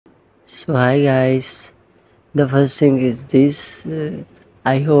So hi guys, the first thing is this.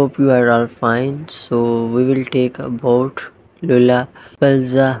 I hope you are all fine. So we will take about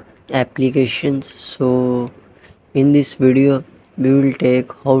Lollapalooza applications. So in this video we will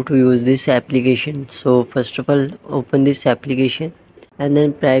take how to use this application. So first of all, open this application and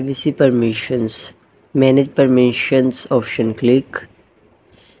then privacy permissions, manage permissions option, click,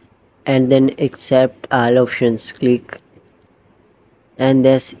 and then accept all options, click, and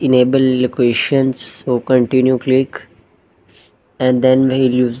thus enable locations, so continue, click, and then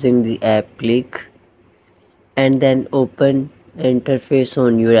while using the app, click, and then open interface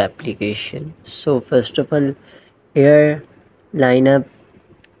on your application. So first of all, here lineup,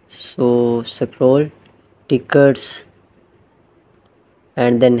 so scroll, tickets,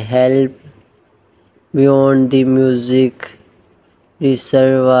 and then help, beyond the music,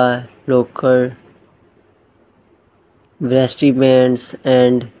 reserva, local, vestments,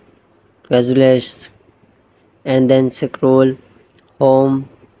 and casuals, and then scroll, home,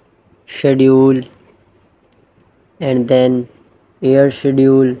 schedule, and then air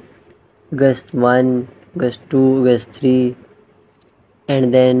schedule, August 1, August 2, August 3,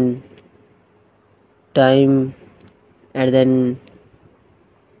 and then time, and then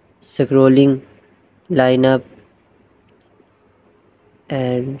scrolling lineup,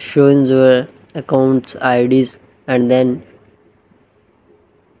 and showing your accounts IDs, and then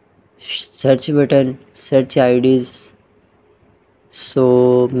search button, search IDs,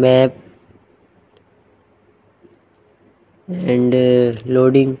 so map, and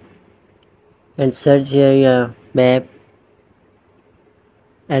loading, and search area map,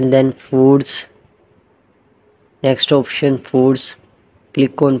 and then foods, next option foods,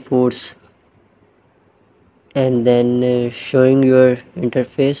 click on foods, and then showing your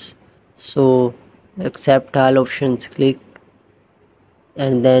interface, so accept all options, click,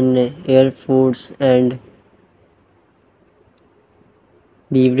 and then air foods and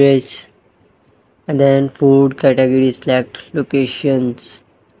beverage, and then food category, select locations,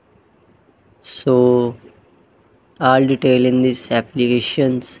 so all detail in this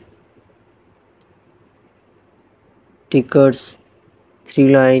applications, tickets,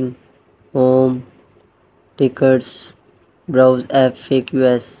 3 line, home, tickets, browse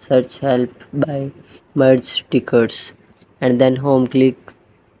FAQs, search help by merge tickets, and then home, click,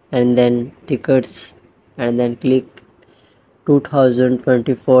 and then tickets, and then click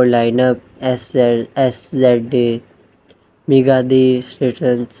 2024 lineup, SZ Mega Day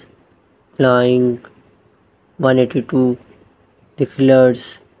returns, flying 182,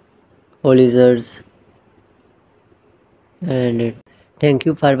 declares, holidays, and thank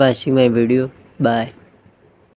you for watching my video. Bye.